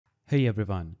Hey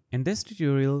everyone, in this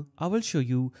tutorial, I will show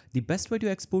you the best way to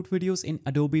export videos in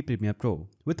Adobe Premiere Pro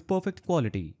with perfect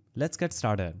quality. Let's get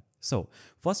started. So,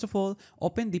 first of all,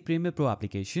 open the Premiere Pro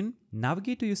application,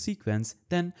 navigate to your sequence,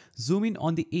 then zoom in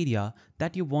on the area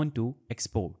that you want to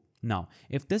export. Now,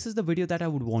 if this is the video that I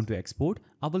would want to export,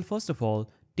 I will first of all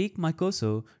take my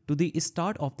cursor to the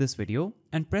start of this video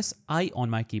and press I on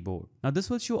my keyboard. Now this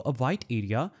will show a white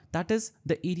area, that is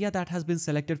the area that has been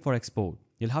selected for export.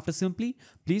 You'll have to simply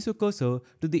place your cursor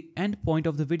to the end point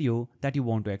of the video that you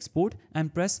want to export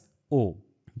and press O.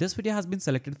 This video has been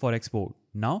selected for export.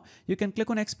 Now you can click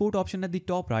on export option at the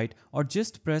top right or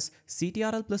just press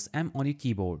Ctrl+M on your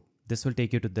keyboard. This will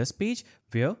take you to this page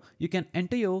where you can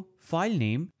enter your file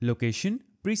name, location,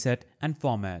 preset and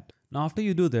format. Now after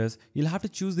you do this, you'll have to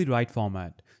choose the right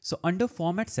format. So under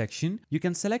format section, you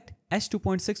can select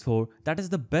H2.64, that is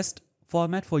the best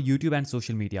format for YouTube and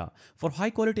social media. For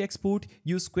high quality export,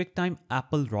 use QuickTime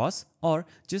Apple RAW or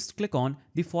just click on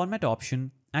the format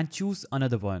option and choose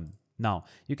another one. Now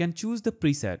you can choose the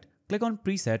preset. Click on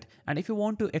preset, and if you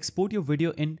want to export your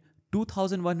video in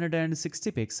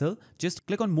 2160 pixel, just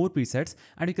click on more presets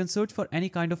and you can search for any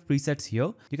kind of presets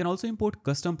here. You can also import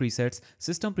custom presets,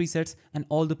 system presets, and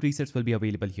all the presets will be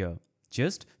available here.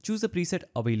 Just choose the preset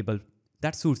available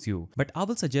that suits you. But I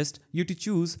will suggest you to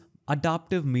choose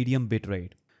adaptive medium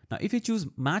bitrate. Now if you choose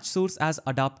match source as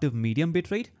adaptive medium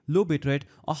bitrate, low bitrate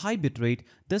or high bitrate,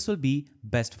 this will be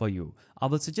best for you. I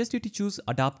will suggest you to choose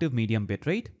adaptive medium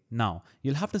bitrate. Now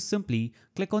you'll have to simply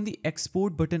click on the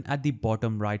export button at the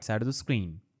bottom right side of the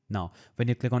screen. Now when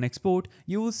you click on export,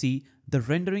 you will see the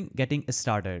rendering getting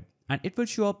started and it will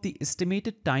show up the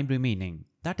estimated time remaining.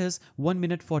 That is 1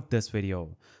 minute for this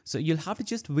video. So you'll have to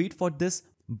just wait for this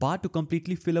bar to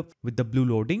completely fill up with the blue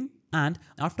loading, and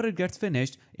after it gets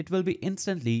finished, it will be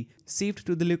instantly saved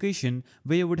to the location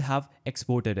where you would have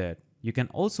exported it. You can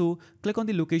also click on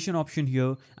the location option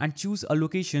here and choose a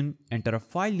location, enter a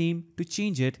file name to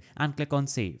change it and click on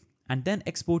save. And then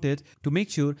export it to make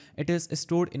sure it is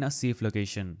stored in a safe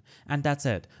location. And that's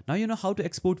it. Now you know how to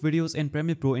export videos in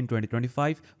Premiere Pro in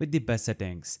 2025 with the best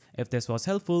settings. If this was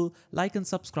helpful, like and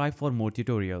subscribe for more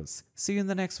tutorials. See you in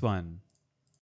the next one.